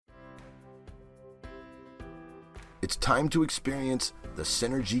It's time to experience the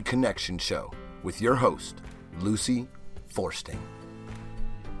Synergy Connection Show with your host, Lucy Forsting.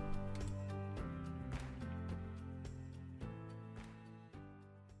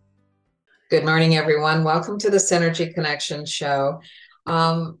 Good morning, everyone. Welcome to the Synergy Connection Show.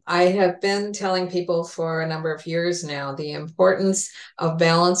 I have been telling people for a number of years now the importance of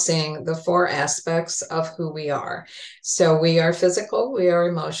balancing the four aspects of who we are. So we are physical, we are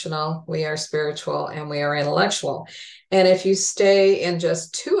emotional, we are spiritual, and we are intellectual. And if you stay in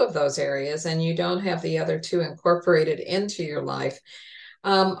just two of those areas and you don't have the other two incorporated into your life,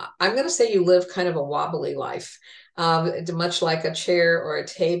 I'm going to say you live kind of a wobbly life, much like a chair or a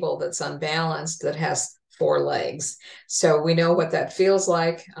table that's unbalanced that has four legs. So we know what that feels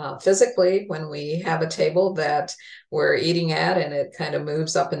like physically when we have a table that we're eating at and it kind of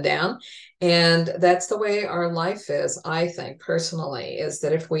moves up and down. And that's the way our life is, I think, personally, is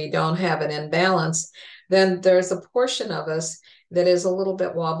that if we don't have it in balance, then there's a portion of us that is a little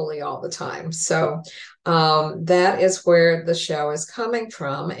bit wobbly all the time. So that is where the show is coming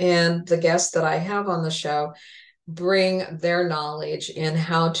from. And the guests that I have on the show bring their knowledge in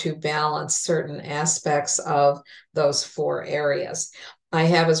how to balance certain aspects of those four areas. I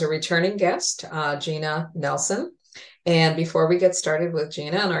have as a returning guest, Gina Nelson. And before we get started with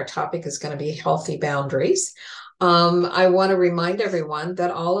Gina, and our topic is going to be healthy boundaries, I want to remind everyone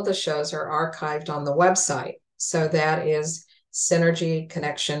that all of the shows are archived on the website. So that is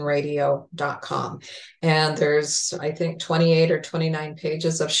synergyconnectionradio.com. And there's, I think, 28 or 29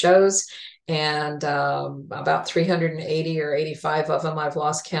 pages of shows, and about 380 or 85 of them, I've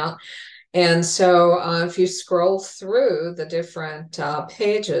lost count. And so if you scroll through the different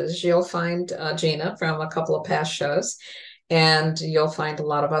pages, you'll find Gina from a couple of past shows, and you'll find a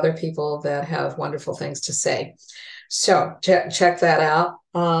lot of other people that have wonderful things to say. So check that out.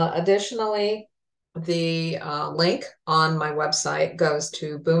 Additionally, the link on my website goes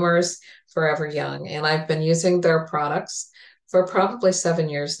to Boomers Forever Young, and I've been using their products for probably 7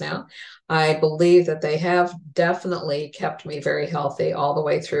 years now. I believe that they have definitely kept me very healthy all the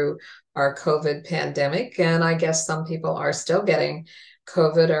way through our COVID pandemic, and I guess some people are still getting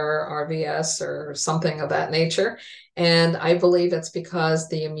COVID or RVS or something of that nature. And I believe it's because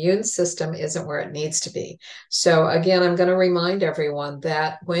the immune system isn't where it needs to be. So again, I'm going to remind everyone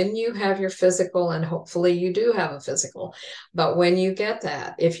that when you have your physical, and hopefully you do have a physical, but when you get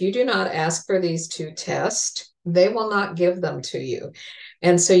that, if you do not ask for these two tests, they will not give them to you.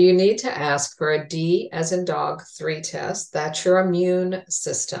 And so you need to ask for a D as in dog 3 test. That's your immune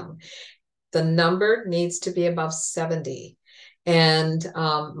system. The number needs to be above 70. And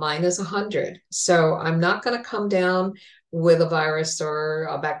mine is 100. So I'm not going to come down with a virus or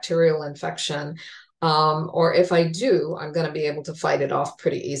a bacterial infection. Or if I do, I'm going to be able to fight it off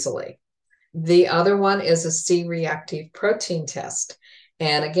pretty easily. The other one is a C-reactive protein test.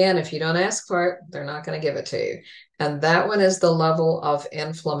 And again, if you don't ask for it, they're not going to give it to you. And that one is the level of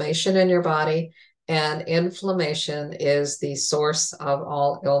inflammation in your body. And inflammation is the source of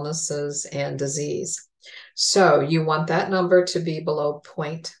all illnesses and disease. So you want that number to be below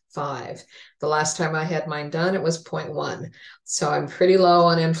 0.5. The last time I had mine done, it was 0.1. So I'm pretty low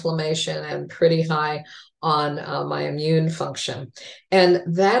on inflammation and pretty high on my immune function. And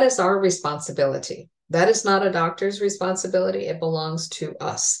that is our responsibility. That is not a doctor's responsibility. It belongs to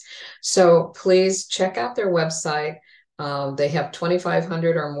us. So please check out their website. They have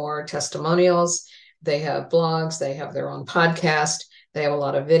 2,500 or more testimonials. They have blogs. They have their own podcast. They have a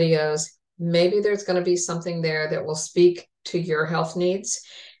lot of videos. Maybe there's going to be something there that will speak to your health needs.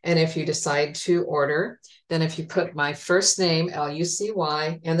 And if you decide to order, then if you put my first name, Lucy,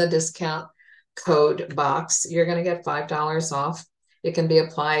 in the discount code box, you're going to get $5 off. It can be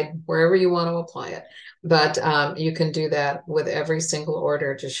applied wherever you want to apply it. But you can do that with every single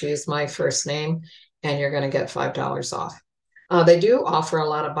order. Just use my first name and you're going to get $5 off. They do offer a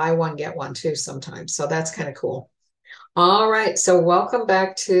lot of buy one, get one too sometimes. So that's kind of cool. All right. So welcome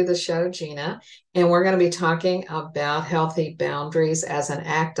back to the show, Gina. And we're going to be talking about healthy boundaries as an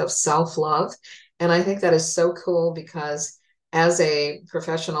act of self-love. And I think that is so cool because as a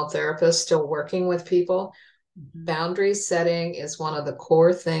professional therapist still working with people, boundary setting is one of the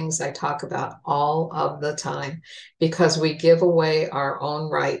core things I talk about all of the time because we give away our own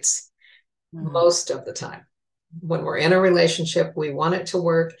rights most of the time. When we're in a relationship, we want it to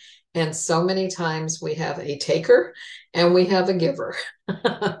work. And so many times we have a taker and we have a giver.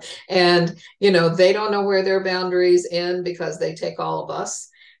 And, they don't know where their boundaries end because they take all of us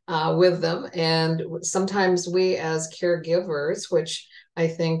with them. And sometimes we as caregivers, which I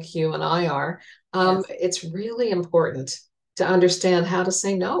think you and I are, yes, it's really important to understand how to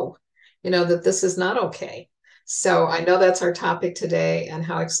say no, that this is not okay. So I know that's our topic today, and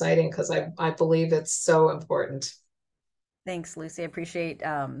how exciting, because I believe it's so important. Thanks, Lucy. I appreciate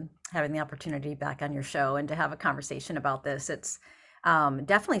having the opportunity back on your show and to have a conversation about this. It's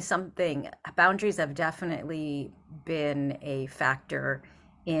definitely something, boundaries have definitely been a factor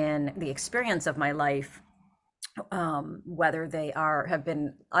in the experience of my life, whether they have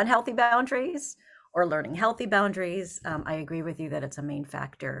been unhealthy boundaries or learning healthy boundaries. I agree with you that it's a main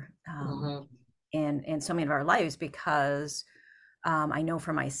factor Mhm. in so many of our lives because I know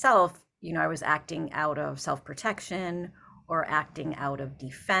for myself, I was acting out of self protection or acting out of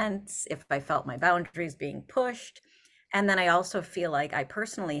defense if I felt my boundaries being pushed. And then I also feel like I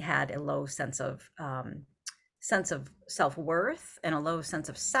personally had a low sense of self worth and a low sense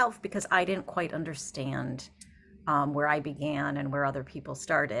of self because I didn't quite understand where I began and where other people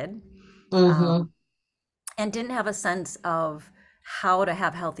started. Um, Mhm. and didn't have a sense of how to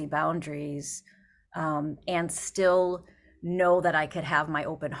have healthy boundaries and still know that I could have my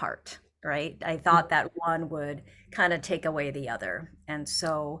open heart, right? I thought that one would kind of take away the other. And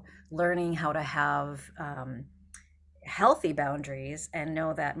so learning how to have healthy boundaries and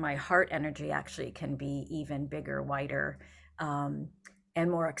know that my heart energy actually can be even bigger, wider, um, and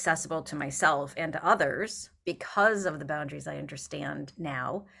more accessible to myself and to others because of the boundaries I understand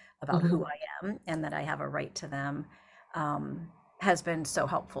now about who Mhm. I am and that I have a right to them, um, has been so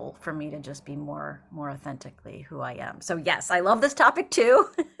helpful for me to just be more authentically who I am. So yes, I love this topic too.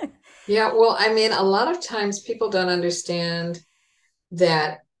 Yeah, well, I mean, a lot of times people don't understand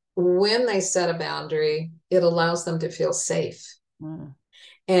that when they set a boundary, it allows them to feel safe. Mm,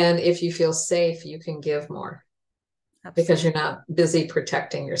 And if you feel safe, you can give more because you're absolutely. not busy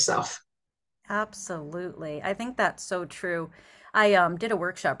protecting yourself. Absolutely. I think that's so true. I did a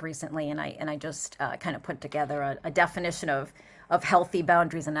workshop recently and I just kind of put together a definition of healthy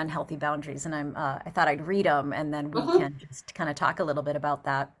boundaries and unhealthy boundaries and I thought I'd read them and then we Mhm. can just kind of talk a little bit about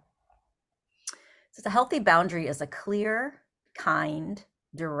that. So a healthy boundary is a clear, kind,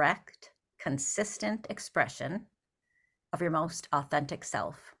 direct, consistent expression of your most authentic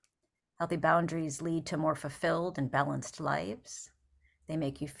self. Healthy boundaries lead to more fulfilled and balanced lives. They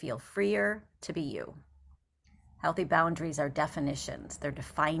make you feel freer to be you. Healthy boundaries are definitions, they're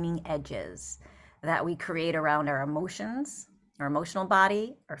defining edges that we create around our emotions, our emotional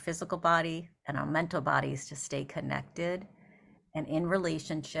body, our physical body, and our mental bodies to stay connected and in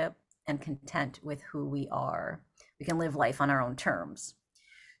relationship and content with who we are. We can live life on our own terms.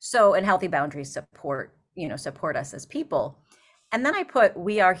 So, and healthy boundaries support us as people. And then I put,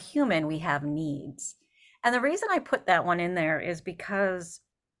 we are human, we have needs. And the reason I put that one in there is because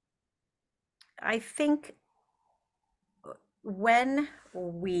I think when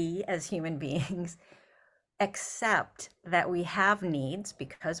we as human beings accept that we have needs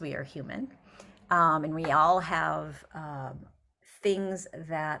because we are human, and we all have things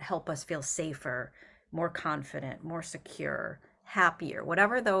that help us feel safer, more confident, more secure, happier,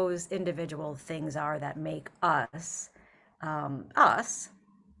 whatever those individual things are that make us,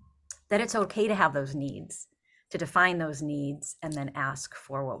 that it's okay to have those needs, to define those needs, and then ask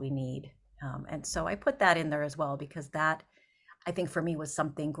for what we need. And so I put that in there as well because that I think for me was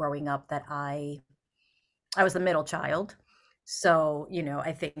something growing up that I was the middle child. So,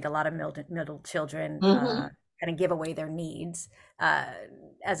 I think a lot of middle children Mhm. kind of give away their needs uh,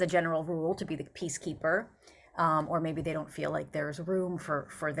 as a general rule to be the peacekeeper. Or maybe they don't feel like there's room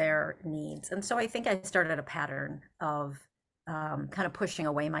for their needs. And so I think I started a pattern of kind of pushing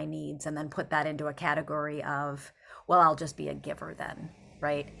away my needs and then put that into a category of, well, I'll just be a giver then,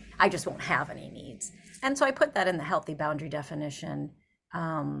 right? I just won't have any needs. And so I put that in the healthy boundary definition,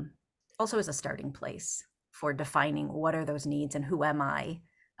 um, also as a starting place for defining what are those needs and who am I,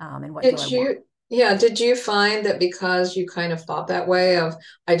 and what do I Did want. you, yeah, did you find that because you kind of thought that way of,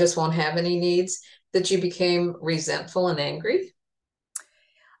 I just won't have any needs, that you became resentful and angry?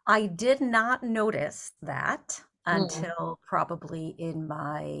 I did not notice that Mm. until probably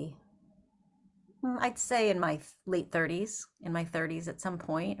I'd say in my late 30s, in my 30s at some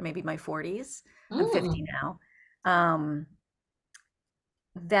point, or maybe my 40s. I'm 50 Mm. now. Um,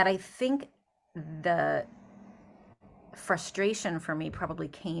 that I think the frustration for me probably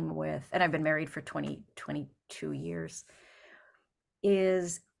came with, and I've been married for 22 years,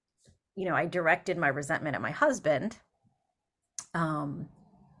 is, I directed my resentment at my husband. Um,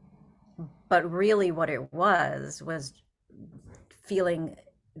 but really what it was feeling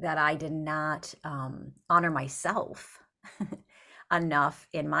that I did not honor myself enough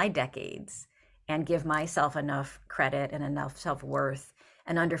in my decades and give myself enough credit and enough self worth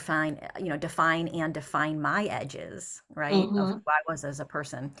and define and define my edges, right, of Mm-hmm. who I was as a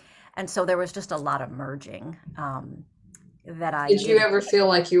person. And so there was just a lot of merging that I Did you did. ever feel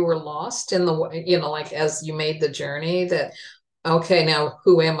like you were lost in the way, like as you made the journey that, okay, now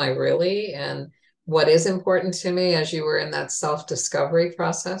who am I really? And what is important to me as you were in that self-discovery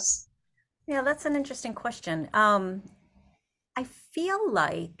process? Yeah, that's an interesting question. I feel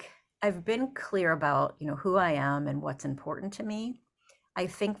like I've been clear about, who I am and what's important to me. I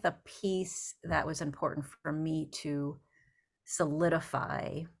think the piece that was important for me to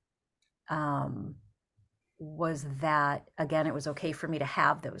solidify um, was that, again, it was okay for me to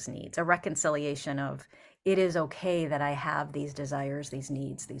have those needs, a reconciliation of it is okay that I have these desires, these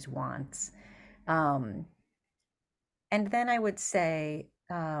needs, these wants. Um, and then I would say,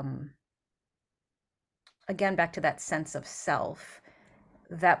 again, back to that sense of self,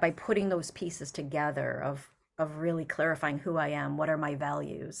 that by putting those pieces together of really clarifying who I am, what are my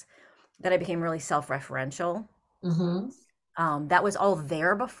values, that I became really self-referential. Mm-hmm. That was all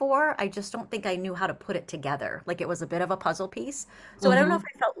there before. I just don't think I knew how to put it together. Like it was a bit of a puzzle piece. So I don't know if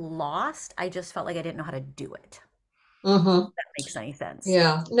Mm-hmm. I felt lost. I just felt like I didn't know how to do it. Mm-hmm. If that makes any sense.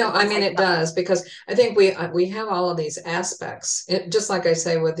 Yeah, no, And I once mean I it felt, does because I think we have all of these aspects. Just like I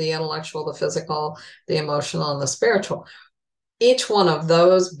say with the intellectual, the physical, the emotional, and the spiritual. Each one of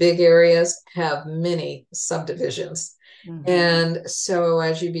those big areas have many subdivisions. mhm, And so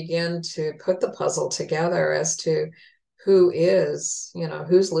as you begin to put the puzzle together as to who is,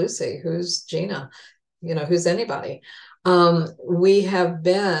 who's Lucy, who's Gina, who's anybody, we have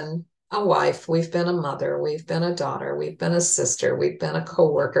been a wife, we've been a mother, we've been a daughter, we've been a sister, we've been a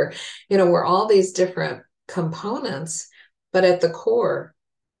coworker. We're all these different components, but at the core,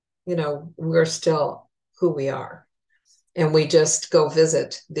 we're still who we are, and we just go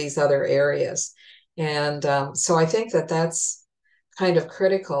visit these other areas. And so I think that that's kind of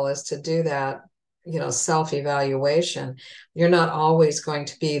critical, is to do that, self-evaluation. You're not always going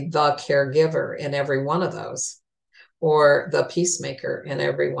to be the caregiver in every one of those, or the peacemaker in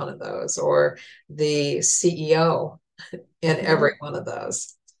every one of those, or the CEO in every mhm. one of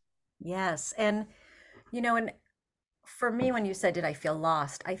those. Yes. And for me, when you said, did I feel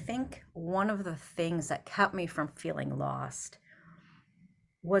lost? I think one of the things that kept me from feeling lost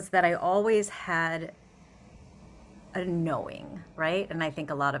was that I always had a knowing, right? And I think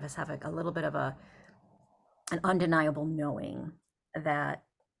a lot of us have a little bit of an undeniable knowing that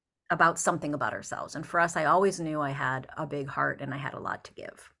about something about ourselves. And for us, I always knew I had a big heart and I had a lot to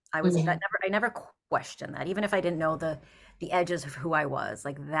give. Mhm. I never questioned that. Even if I didn't know the edges of who I was,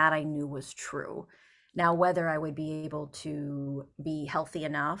 like that I knew was true. Now, whether I would be able to be healthy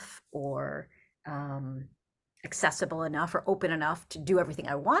enough or um, accessible enough or open enough to do everything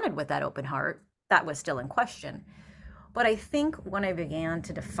I wanted with that open heart, that was still in question. But I think when I began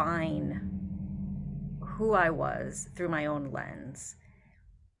to define who I was through my own lens,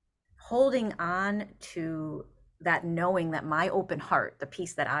 holding on to that knowing that my open heart, the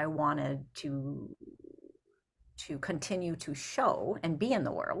piece that I wanted to continue to show and be in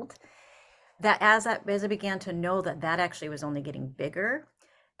the world, that as I began to know that that actually was only getting bigger,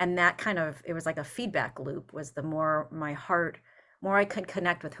 and that kind of, it was like a feedback loop, was the more my heart, more I could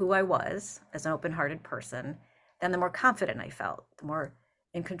connect with who I was as an open-hearted person, then the more confident I felt, the more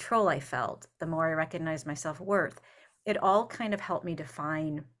in control I felt, the more I recognized my self-worth. It all kind of helped me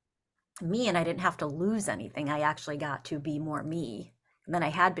define me, and I didn't have to lose anything. I actually got to be more me than I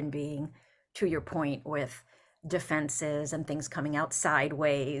had been being, to your point, with defenses and things coming out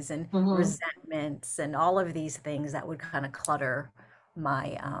sideways and Mhm. resentments and all of these things that would kind of clutter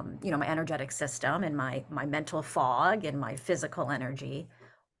my my energetic system and my mental fog and my physical energy.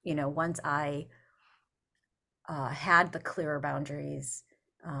 Once I had the clearer boundaries,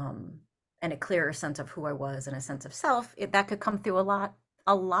 um, and a clearer sense of who I was and a sense of self, that could come through a lot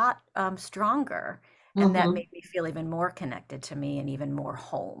stronger. And that Mhm. made me feel even more connected to me and even more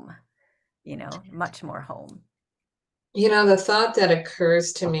home, much more home. The thought that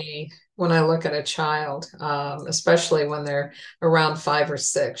occurs to me when I look at a child, especially when they're around 5 or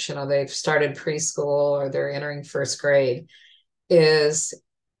 6, they've started preschool or they're entering first grade, is,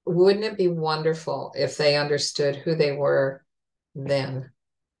 wouldn't it be wonderful if they understood who they were then?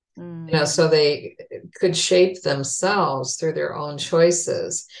 So Mm, they could shape themselves through their own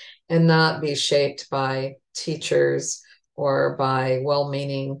choices and not be shaped by teachers or by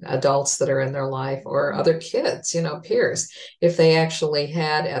well-meaning adults that are in their life, or other kids, peers. If they actually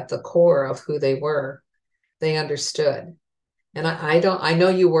had at the core of who they were, they understood. And I know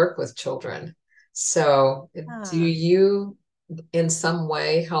you work with children. So do ah. you in some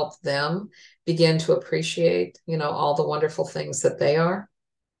way help them begin to appreciate, all the wonderful things that they are?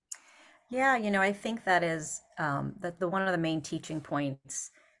 Yeah, I think that is the one of the main teaching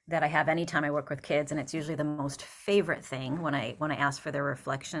points that I have anytime I work with kids, and it's usually the most favorite thing when I ask for their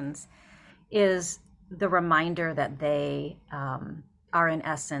reflections, is the reminder that they are in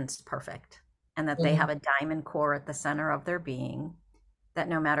essence perfect, and that they have Mhm. a diamond core at the center of their being, that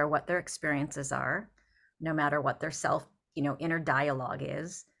no matter what their experiences are, no matter what their self, inner dialogue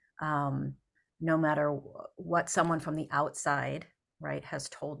is, um, no matter what someone from the outside, right, has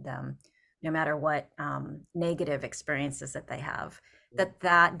told them, no matter what negative experiences that they have,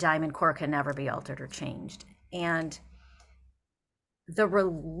 that diamond core can never be altered or changed. And the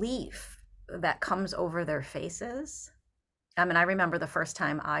relief that comes over their faces. I mean, I remember the first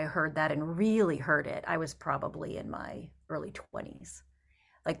time I heard that and really heard it, I was probably in my early 20s.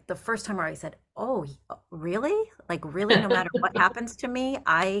 Like the first time where I said, "Oh, really? Like really, no matter what happens to me,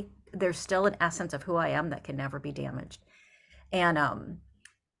 there's still an essence of who I am that can never be damaged." And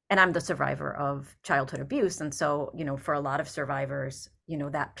I'm the survivor of childhood abuse, and so, for a lot of survivors,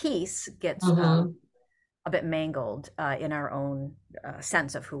 that piece gets Mhm. a bit mangled in our own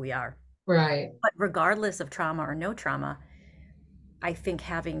sense of who we are. Right. But regardless of trauma or no trauma, I think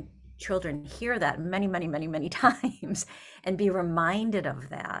having children hear that many, many, many, many times and be reminded of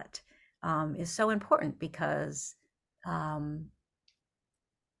that is so important, because um,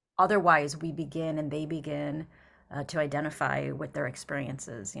 otherwise we begin and they begin to identify with their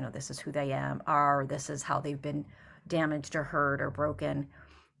experiences. This is who they are, this is how they've been damaged or hurt or broken.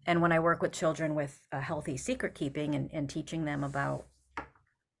 And when I work with children with a healthy secret keeping, and teaching them about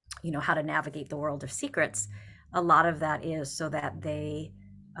how to navigate the world of secrets, a lot of that is so that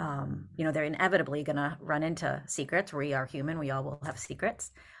they're inevitably going to run into secrets. We are human, we all will have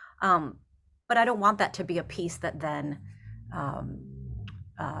secrets, um, but I don't want that to be a piece that then um,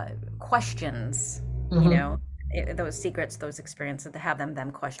 uh, questions you Mhm. know those secrets, those experiences, to have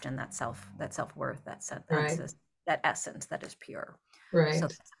them question that self-worth, Right. that essence that is pure. So Right.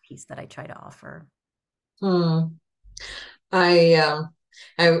 that's a piece that I try to offer. Hmm.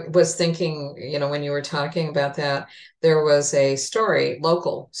 I was thinking, when you were talking about that, there was a story,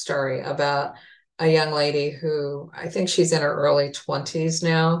 local story about a young lady who I think she's in her early 20s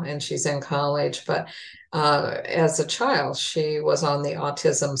now and she's in college, but as a child, she was on the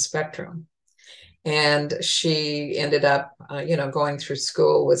autism spectrum. And she ended up, going through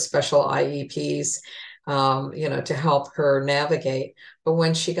school with special IEPs, to help her navigate. But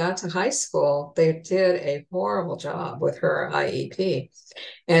when she got to high school, they did a horrible job with her IEP.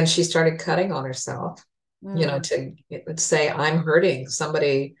 And she started cutting on herself, Mm, to say, I'm hurting,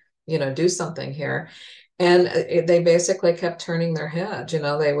 somebody, do something here. And they basically kept turning their head.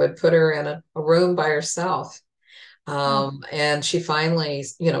 They would put her in a room by herself, mm, and she finally,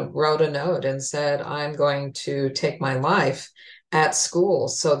 wrote a note and said, I'm going to take my life at school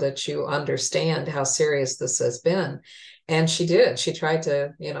so that you understand how serious this has been. And she did. She tried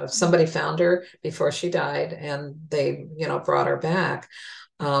to, mm, somebody found her before she died and they, brought her back,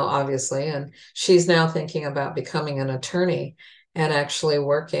 obviously. And she's now thinking about becoming an attorney and actually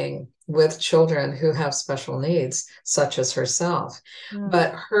working with children who have special needs, such as herself. mm,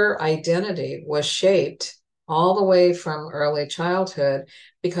 But her identity was shaped all the way from early childhood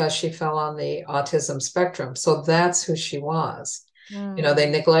because she fell on the autism spectrum. So that's who she was. They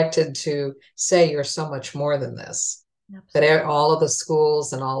mm. neglected to say, you're so much more than this. That Absolutely. all of the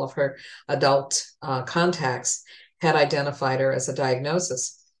schools and all of her adult contacts had identified her as a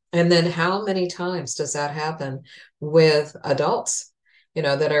diagnosis. And then how many times does that happen with adults,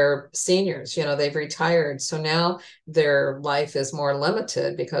 that are seniors? They've retired. So now their life is more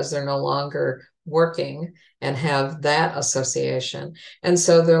limited because they're no longer working and have that association. And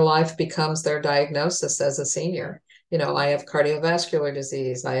so their life becomes their diagnosis as a senior. I have cardiovascular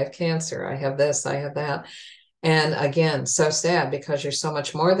disease, I have cancer, I have this, I have that. And again, so sad because you're so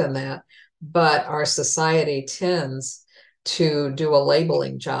much more than that. But our society tends to do a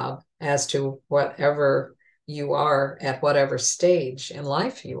labeling job as to whatever you are at whatever stage in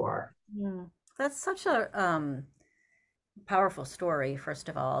life you are. Mm. That's such a powerful story, first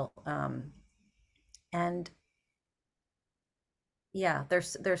of all. And yeah,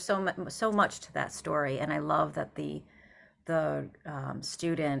 there's so much to that story, and I love that the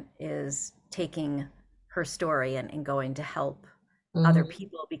student is taking her story and going to help other Mhm,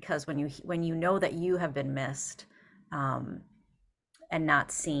 people, because when you know that you have been missed, um, and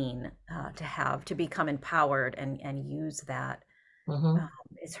not seen, to become empowered and use that, mhm. um,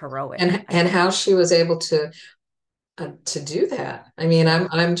 is heroic. And how she was able to do that. I mean, Yeah,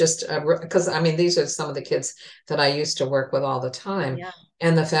 I'm just because I mean these are some of the kids that I used to work with all the time, yeah.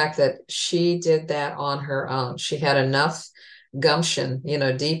 and the fact that she did that on her own, she had enough. gumption,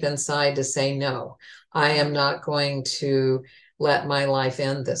 deep inside to say, no, I am not going to let my life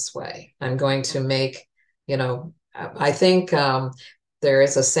end this way. I'm going to make, I think there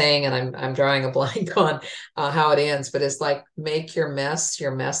is a saying, and I'm drawing a blank on how it ends, but it's like, make your mess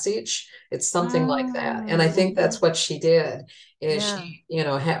your message. It's something like that. And I think that's what she did, is Yeah. she,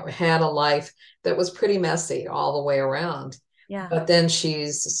 had a life that was pretty messy all the way around. Yeah. But then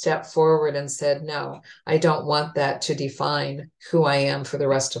she's stepped forward and said, no, I don't want that to define who I am for the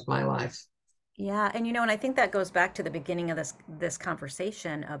rest of my life. Yeah. And, and I think that goes back to the beginning of this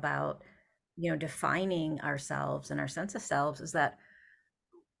conversation about, defining ourselves and our sense of selves, is that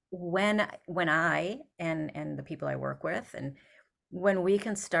when I and the people I work with, and when we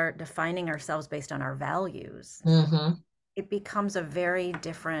can start defining ourselves based on our values, Mm-hmm. it becomes a very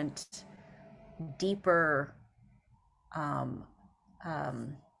different, deeper, um,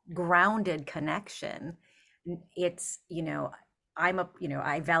 grounded connection. It's,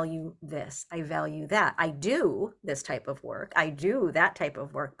 I value this, I value that, I do this type of work, I do that type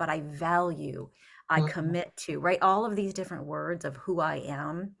of work, but I value, I Mm-hmm. commit to, right? All of these different words of who I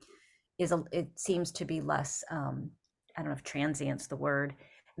am it seems to be less, I don't know if transient's the word,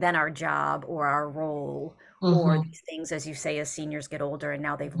 than our job or our role, or Mm-hmm. these things, as you say, as seniors get older and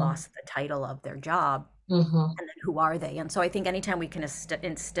now they've Mm-hmm. lost the title of their job. Mm-hmm. And then who are they? And so I think anytime we can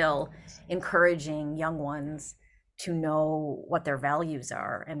instill encouraging young ones to know what their values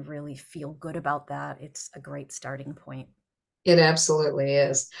are and really feel good about that, it's a great starting point. It absolutely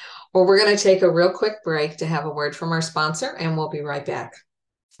is. Well, we're going to take a real quick break to have a word from our sponsor, and we'll be right back.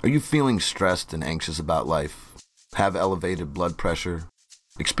 Are you feeling stressed and anxious about life? Have elevated blood pressure?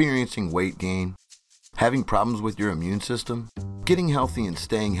 Experiencing weight gain? Having problems with your immune system? Getting healthy and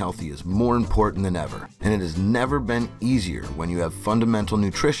staying healthy is more important than ever, and it has never been easier when you have fundamental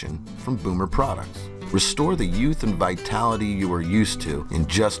nutrition from Boomer products. Restore the youth and vitality you are used to in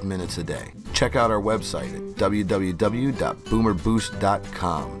just minutes a day. Check out our website at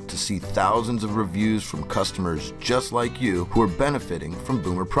www.boomerboost.com to see thousands of reviews from customers just like you who are benefiting from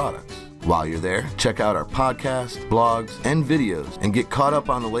Boomer products. While you're there, check out our podcasts, blogs, and videos and get caught up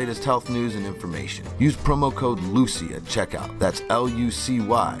on the latest health news and information. Use promo code LUCY at checkout. That's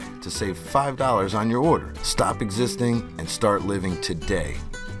LUCY to save $5 on your order. Stop existing and start living today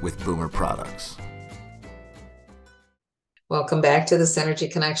with Boomer products. Welcome back to the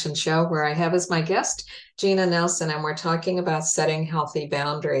Synergy Connection Show, where I have as my guest Gina Nelson, and we're talking about setting healthy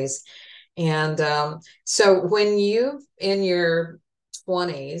boundaries. And so when you, in your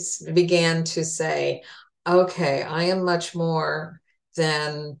 20s, began to say, okay, I am much more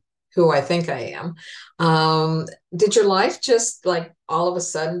than who I think I am, did your life just like all of a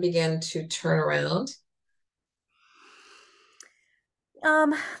sudden begin to turn around?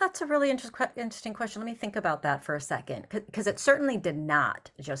 That's a really interesting question. Let me think about that for a second, because it certainly did not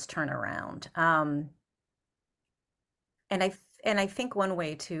just turn around. And I think one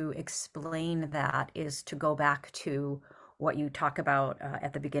way to explain that is to go back to what you talk about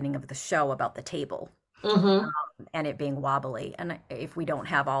at the beginning of the show about the table, Mm-hmm. and it being wobbly. And if we don't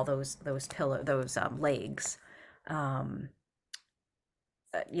have all those legs, um,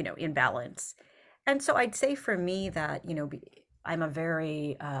 in balance. And so I'd say for me that, I'm a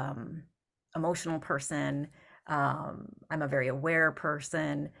very emotional person. I'm a very aware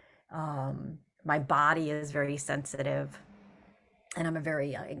person. My body is very sensitive, and I'm a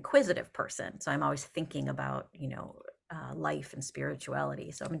very inquisitive person. So I'm always thinking about, life and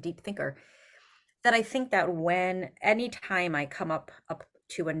spirituality. So I'm a deep thinker. That I think that anytime I come up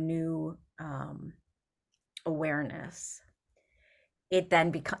to a new awareness, it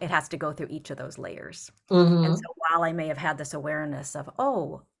then it has to go through each of those layers. And Mm-hmm. so while I may have had this awareness of,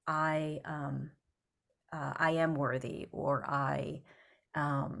 oh, I am worthy, or I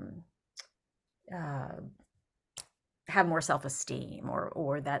um, uh, have more self-esteem,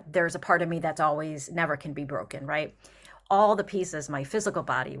 or that there's a part of me that's always never can be broken, right? All the pieces, my physical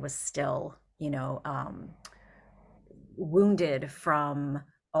body was still, wounded from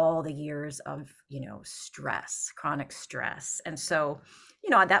all the years of, stress, chronic stress. And so,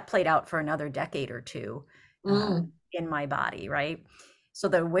 that played out for another decade or two Mm. in my body, right? So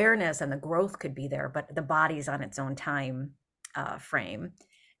the awareness and the growth could be there, but the body's on its own time frame.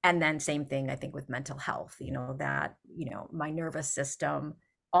 And then same thing, I think, with mental health, that, my nervous system,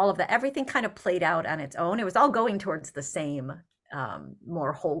 all of that, everything kind of played out on its own. It was all going towards the same,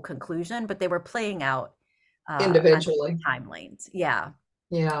 more whole conclusion, but they were playing out on Individually. time lanes. Yeah.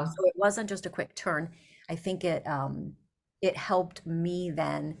 Yeah. So it wasn't just a quick turn. I think it helped me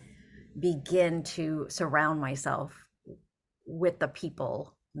then begin to surround myself with the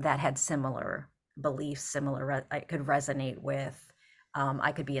people that had similar beliefs similar, I could resonate with,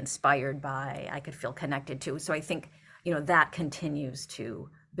 I could be inspired by, I could feel connected to. So I think, that continues to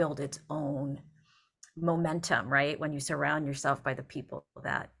build its own momentum, right? When you surround yourself by the people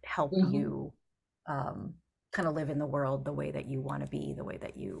that help Mhm. you kind of live in the world the way that you want to be, the way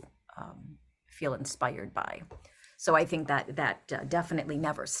that you feel inspired by. So I think that definitely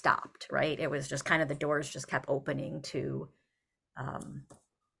never stopped, right? It was just kind of the doors just kept opening to um,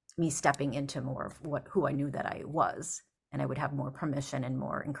 me stepping into more of who I knew that I was, and I would have more permission and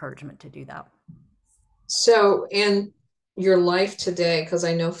more encouragement to do that. So in your life today, because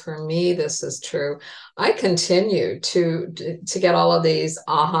I know for me this is true, I continue to get all of these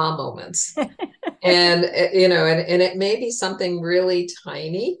aha moments. And and it may be something really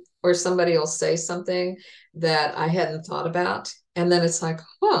tiny, or somebody will say something that I hadn't thought about. And then it's like,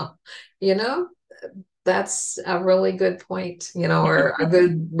 you know, that's a really good point, or a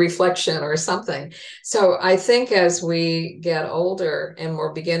good reflection or something. So I think as we get older and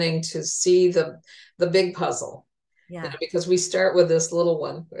we're beginning to see the big puzzle, Yeah. because we start with this little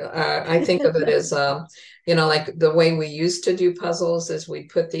one. I think of it as, like the way we used to do puzzles is we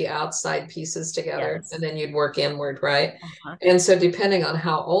put the outside pieces together Yes. and then you'd work inward, right? Uh-huh. And so depending on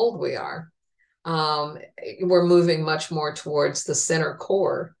how old we are, um, we're moving much more towards the center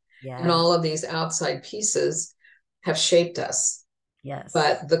core. And all Yes. of these outside pieces have shaped us, Yes.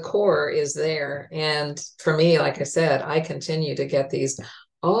 but the core is there. And for me, like I said, I continue to get these,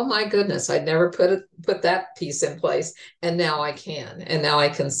 oh my goodness, I'd never put that piece in place. And now I can. And now I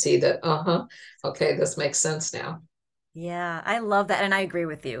can see that, okay, this makes sense now. Yeah, I love that, and I agree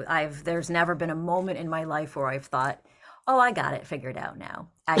with you. There's never been a moment in my life where I've thought, "Oh, I got it figured out now."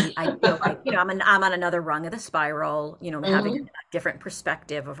 I feel like, I'm on another rung of the spiral, I'm having a Mhm. different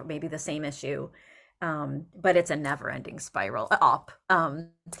perspective of maybe the same issue. But it's a never-ending spiral up.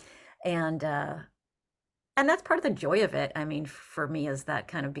 And and that's part of the joy of it. I mean, for me, is that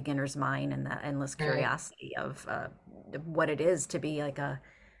kind of beginner's mind and that endless Right. curiosity of what it is to be like a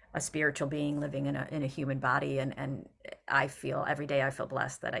spiritual being living in a human body. And I feel every day I feel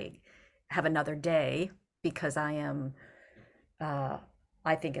blessed that I have another day because uh,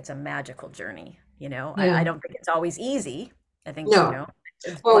 I think it's a magical journey. I Yeah. don't think it's always easy. I think, No.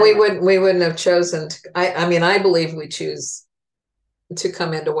 Well, but we wouldn't have chosen to, I mean, I believe we choose to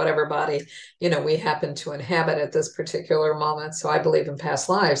come into whatever body, we happen to inhabit at this particular moment. So I believe in past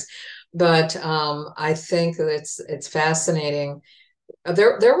lives. But I think that it's fascinating.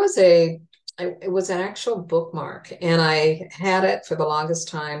 There was it was an actual bookmark, and I had it for the longest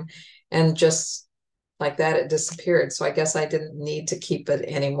time, and just like that, it disappeared. So I guess I didn't need to keep it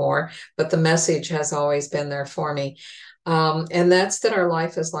anymore. But the message has always been there for me. And that's that our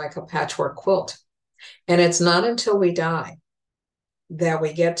life is like a patchwork quilt. And it's not until we die that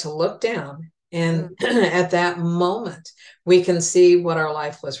we get to look down, and mm, at that moment we can see what our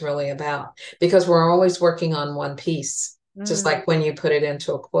life was really about, because we're always working on one piece, just mm, like when you put it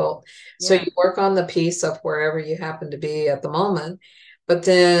into a quilt. So you yeah, work on the piece of wherever you happen to be at the moment, but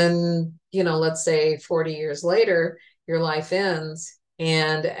then let's say 40 years later your life ends,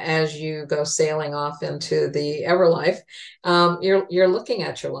 and as you go sailing off into the everlife, you're looking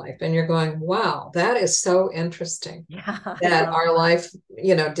at your life and you're going, wow, that is so interesting yeah, I that love our that. life,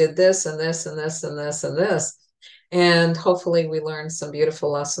 did this and this and this and this and this. And hopefully we learned some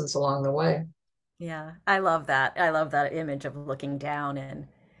beautiful lessons along the way. Yeah, I love that. I love that image of looking down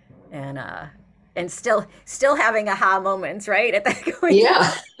and uh and still having aha moments, right? At that point.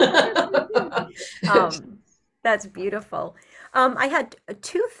 Yeah. Um that's beautiful. I had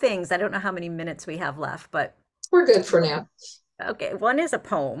two things. I don't know how many minutes we have left, but We're good for now. okay, one is a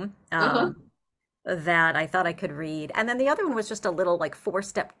poem Uh-huh. that I thought I could read, and then the other one was just a little like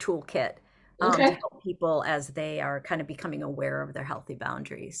four-step toolkit to Okay. help people as they are kind of becoming aware of their healthy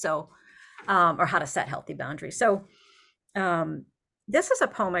boundaries. So or how to set healthy boundaries. So Um, this is a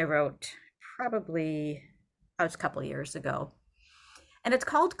poem I wrote probably I was a couple years ago, and it's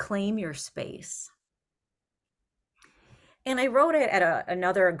called "Claim Your Space." And I wrote it at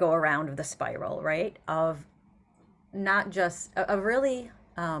another go around of the spiral, right? Of not just a really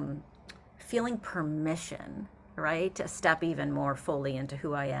feeling permission, right, to step even more fully into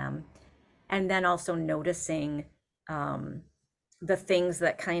who I am, and then also noticing um, the things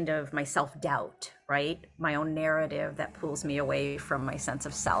that kind of my self doubt, right? My own narrative that pulls me away from my sense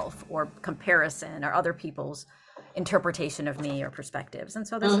of self or comparison or other people's interpretation of me or perspectives. And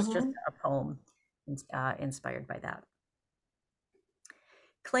so this is just Mm-hmm. a poem inspired by that.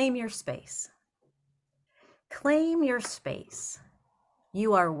 Claim your space. Claim your space.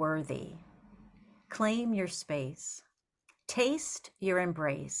 You are worthy. Claim your space. Taste your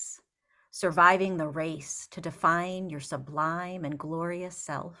embrace. surviving the race to define your sublime and glorious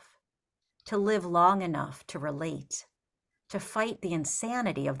self, to live long enough to relate, to fight the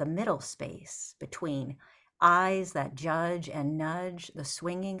insanity of the middle space between eyes that judge and nudge the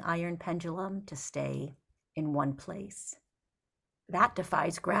swinging iron pendulum to stay in one place. That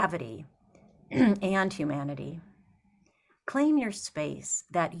defies gravity and humanity. Claim your space,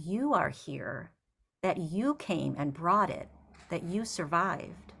 that you are here, that you came and brought it, that you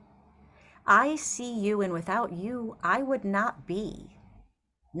survived. I see you, and without you, I would not be.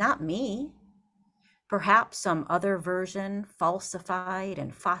 Not me. Perhaps some other version, falsified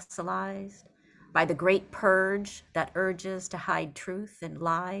and fossilized by the great purge that urges to hide truth and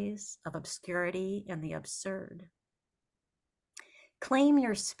lies of obscurity and the absurd. Claim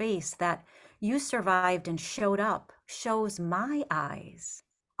your space, that you survived and showed up, shows my eyes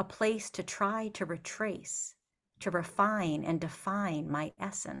a place to try to retrace, to refine and define my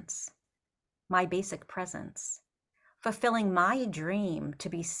essence, my basic presence, fulfilling my dream to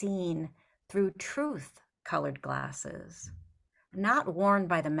be seen through truth-colored glasses, not worn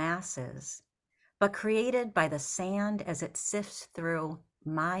by the masses, but created by the sand as it sifts through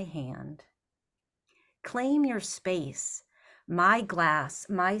my hand. Claim your space, my glass,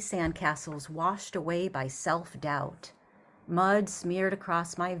 my sandcastles washed away by self-doubt, mud smeared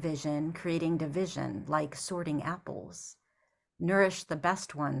across my vision, creating division like sorting apples. Nourish the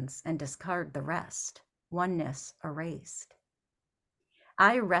best ones and discard the rest, oneness erased.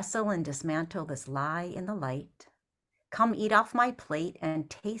 I wrestle and dismantle this lie in the light. Come eat off my plate and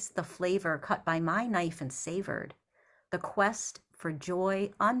taste the flavor cut by my knife and savored, the quest for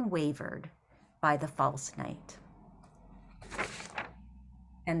joy unwavered by the false night.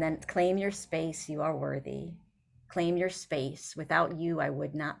 And then claim your space, you are worthy. Claim your space, without you I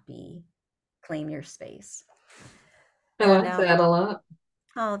would not be. Claim your space. I like that a lot.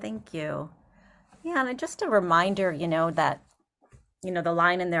 Oh, thank you. Yeah, and just a reminder, that, the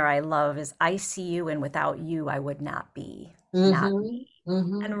line in there I love is, I see you, and without you I would not be. Not me.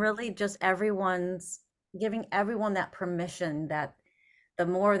 And really just giving everyone that permission, that the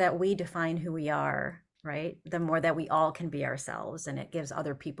more that we define who we are, right, the more that we all can be ourselves, and it gives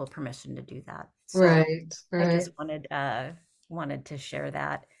other people permission to do that. So right. I just wanted to share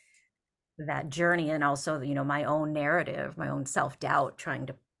that journey, and also, my own narrative, my own self-doubt, trying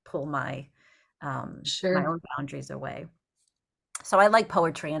to pull my my own boundaries away. So I like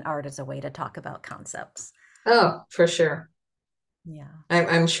poetry and art as a way to talk about concepts. Oh, for sure. Yeah.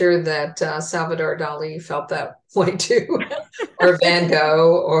 I'm sure that Salvador Dali felt that way too, or Van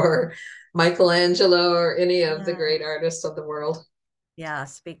Gogh, or Michelangelo, or any of the great artists of the world. Yeah,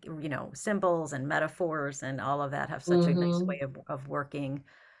 symbols and metaphors and all of that have such a nice way of working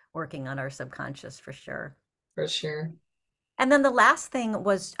on our subconscious, for sure. For sure. And then the last thing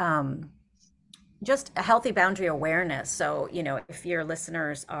was just a healthy boundary awareness. So, if your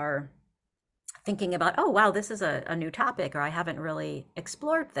listeners are thinking about, oh, wow, this is a new topic, or I haven't really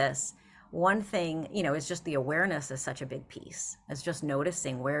explored this. One thing, is just the awareness is such a big piece. It's just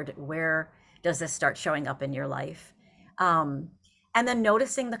noticing where does this start showing up in your life? And then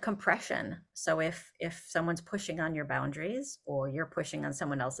noticing the compression. So if someone's pushing on your boundaries, or you're pushing on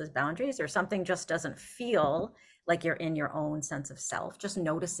someone else's boundaries, or something just doesn't feel like you're in your own sense of self, just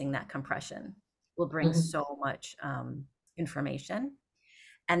noticing that compression will bring so much information.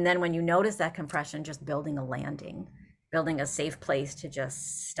 And then when you notice that compression, just building a landing, building a safe place to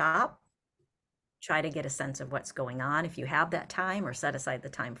just stop, try to get a sense of what's going on if you have that time, or set aside the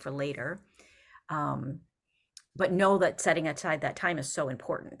time for later. But know that setting aside that time is so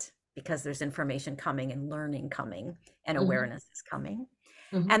important, because there's information coming, and learning coming, and awareness is coming.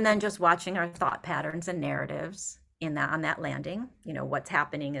 And then just watching our thought patterns and narratives on that landing. What's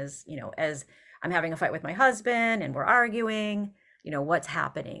happening is, as I'm having a fight with my husband and we're arguing, what's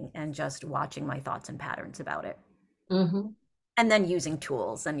happening, and just watching my thoughts and patterns about it. And then using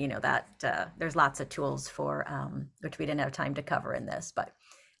tools, and that there's lots of tools for which we didn't have time to cover in this, but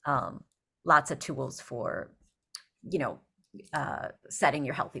lots of tools for setting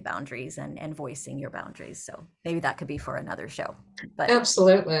your healthy boundaries and voicing your boundaries. So maybe that could be for another show. But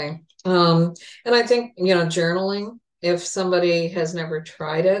absolutely. And I think, journaling, if somebody has never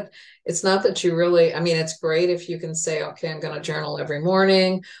tried it, it's not that you really, it's great if you can say, okay, I'm going to journal every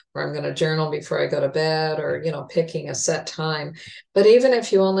morning, or I'm going to journal before I go to bed, or, picking a set time. But even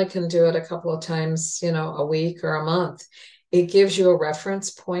if you only can do it a couple of times, a week or a month, it gives you a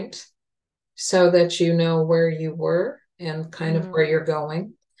reference point so that you know where you were and kind of where you're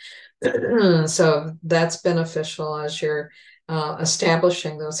going. So that's beneficial as you're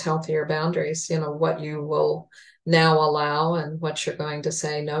establishing those healthier boundaries, what you will now allow and what you're going to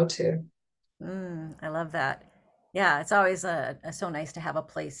say no to. I love that. Yeah, it's always so nice to have a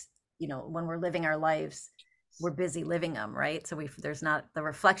place, when we're living our lives, we're busy living them, right? So there's not the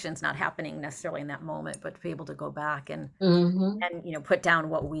reflection's not happening necessarily in that moment, but to be able to go back Mm-hmm. and put down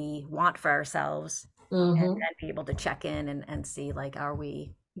what we want for ourselves and Mm-hmm. then be able to check in and see, like, are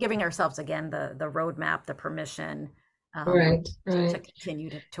we giving ourselves again the roadmap, the permission Right, to right. continue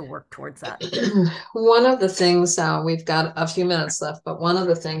to work towards that. One of the things, we've got a few minutes left, but one of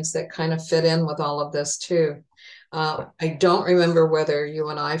the things that kind of fit in with all of this too, I don't remember whether you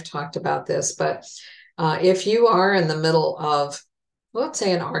and I have talked about this, but if you are in the middle of, let's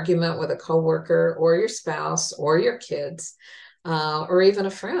say, an argument with a coworker or your spouse or your kids, or even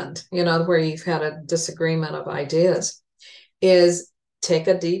a friend, where you've had a disagreement of ideas, is take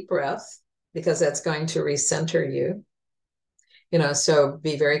a deep breath because that's going to recenter you. So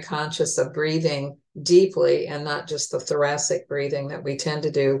be very conscious of breathing deeply and not just the thoracic breathing that we tend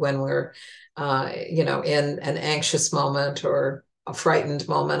to do when we're, in an anxious moment or a frightened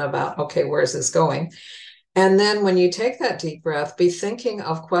moment about, okay, where's this going? And then when you take that deep breath, be thinking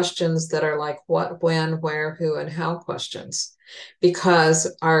of questions that are like what, when, where, who, and how questions.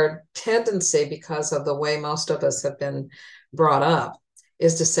 Because our tendency, because of the way most of us have been brought up,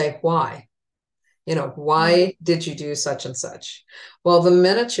 is to say, why? Why did you do such and such? Well, the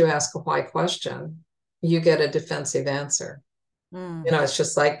minute you ask a why question, you get a defensive answer. Mm. It's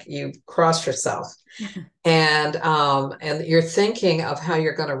just like you cross yourself, and you're thinking of how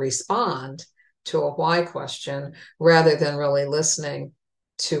you're going to respond to a why question rather than really listening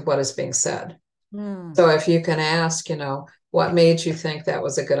to what is being said. Mm. So if you can ask, what made you think that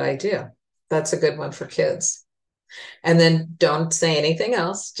was a good idea? That's a good one for kids. And then don't say anything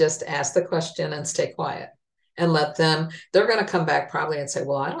else. Just ask the question and stay quiet and let them, they're going to come back probably and say,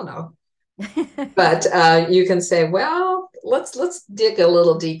 well, I don't know. But you can say, well, let's dig a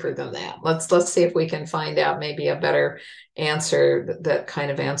little deeper than that. Let's see if we can find out maybe a better answer that kind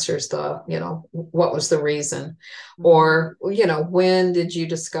of answers the, what was the reason? Or, when did you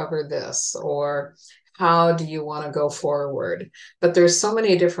discover this? Or how do you want to go forward? But there's so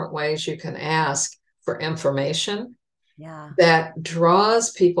many different ways you can ask for information Yeah. that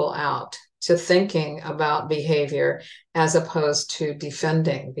draws people out to thinking about behavior as opposed to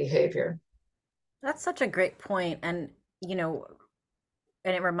defending behavior. That's such a great point. You know,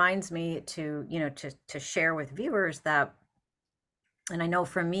 and it reminds me to share with viewers that, and I know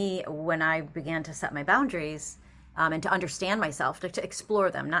for me, when I began to set my boundaries, and to understand myself, to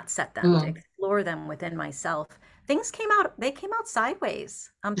explore them, not set them, to Mm. explore them within myself, they came out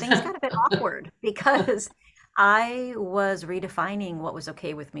sideways. Things got a bit awkward because I was redefining what was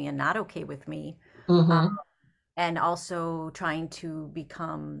okay with me and not okay with me. Mm-hmm. And also trying to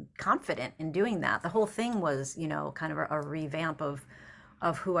become confident in doing that. The whole thing was, kind of a revamp of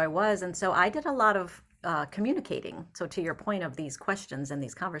who I was, and so I did a lot of communicating. So to your point of these questions and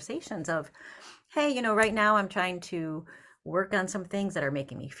these conversations of, hey, right now I'm trying to work on some things that are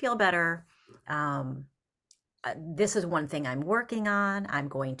making me feel better. Um, this is one thing I'm working on. I'm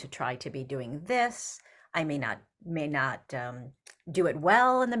going to try to be doing this. I may not do it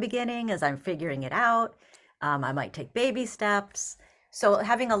well in the beginning as I'm figuring it out. I might take baby steps. So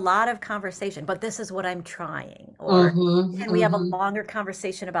having a lot of conversation, but this is what I'm trying. Or Mm-hmm. can we have a Mm-hmm. longer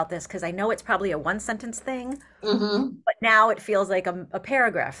conversation about this? Because I know it's probably a one sentence thing, Mm-hmm. but now it feels like a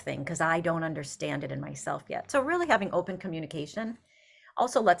paragraph thing because I don't understand it in myself yet. So really having open communication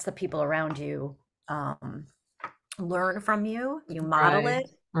also lets the people around you um, learn from you, you model Right. it,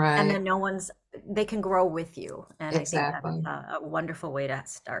 and Right. then they can grow with you. And I think that's Exactly. a wonderful way to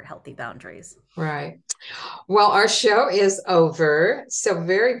start healthy boundaries. Right. Well, our show is over. So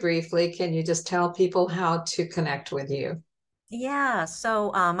very briefly, can you just tell people how to connect with you? Yeah.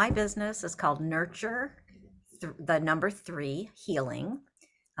 So my business is called Nurture, the number 3 Healing,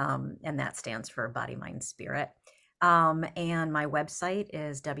 and that stands for body, mind, spirit. And my website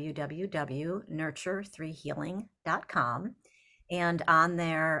is www.nurture3healing.com. And on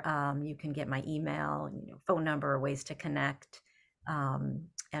there, you can get my email, phone number, ways to connect, and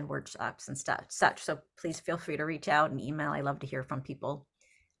workshops and such. So please feel free to reach out and email. I love to hear from people.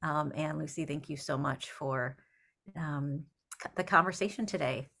 And Lucy, thank you so much for um, the conversation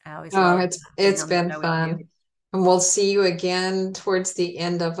today. I always Oh, love being it's on the been show with you. fun. And we'll see you again towards the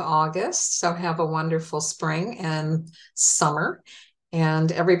end of August. So have a wonderful spring and summer. And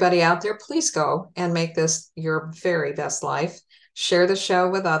everybody out there, please go and make this your very best life. Share the show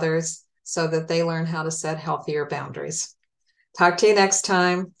with others so that they learn how to set healthier boundaries. Talk to you next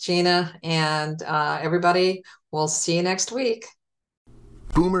time, Gina, and everybody. We'll see you next week.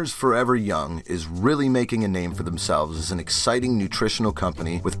 Boomers Forever Young is really making a name for themselves as an exciting nutritional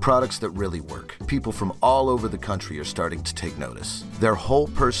company with products that really work. People from all over the country are starting to take notice. Their whole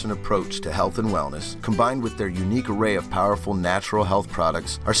person approach to health and wellness, combined with their unique array of powerful natural health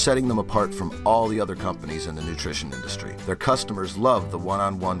products, are setting them apart from all the other companies in the nutrition industry. Their customers love the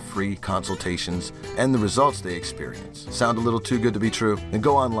one-on-one free consultations and the results they experience. Sound a little too good to be true? Then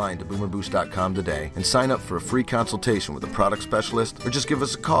go online to boomerboost.com today and sign up for a free consultation with a product specialist, or just give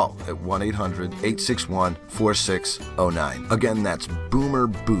us a call at 1-800-861-4609. Again, that's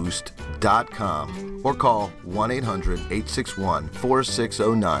boomerboost.com, or call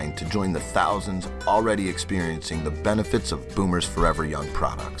 1-800-861-4609 to join the thousands already experiencing the benefits of Boomers Forever Young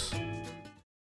products.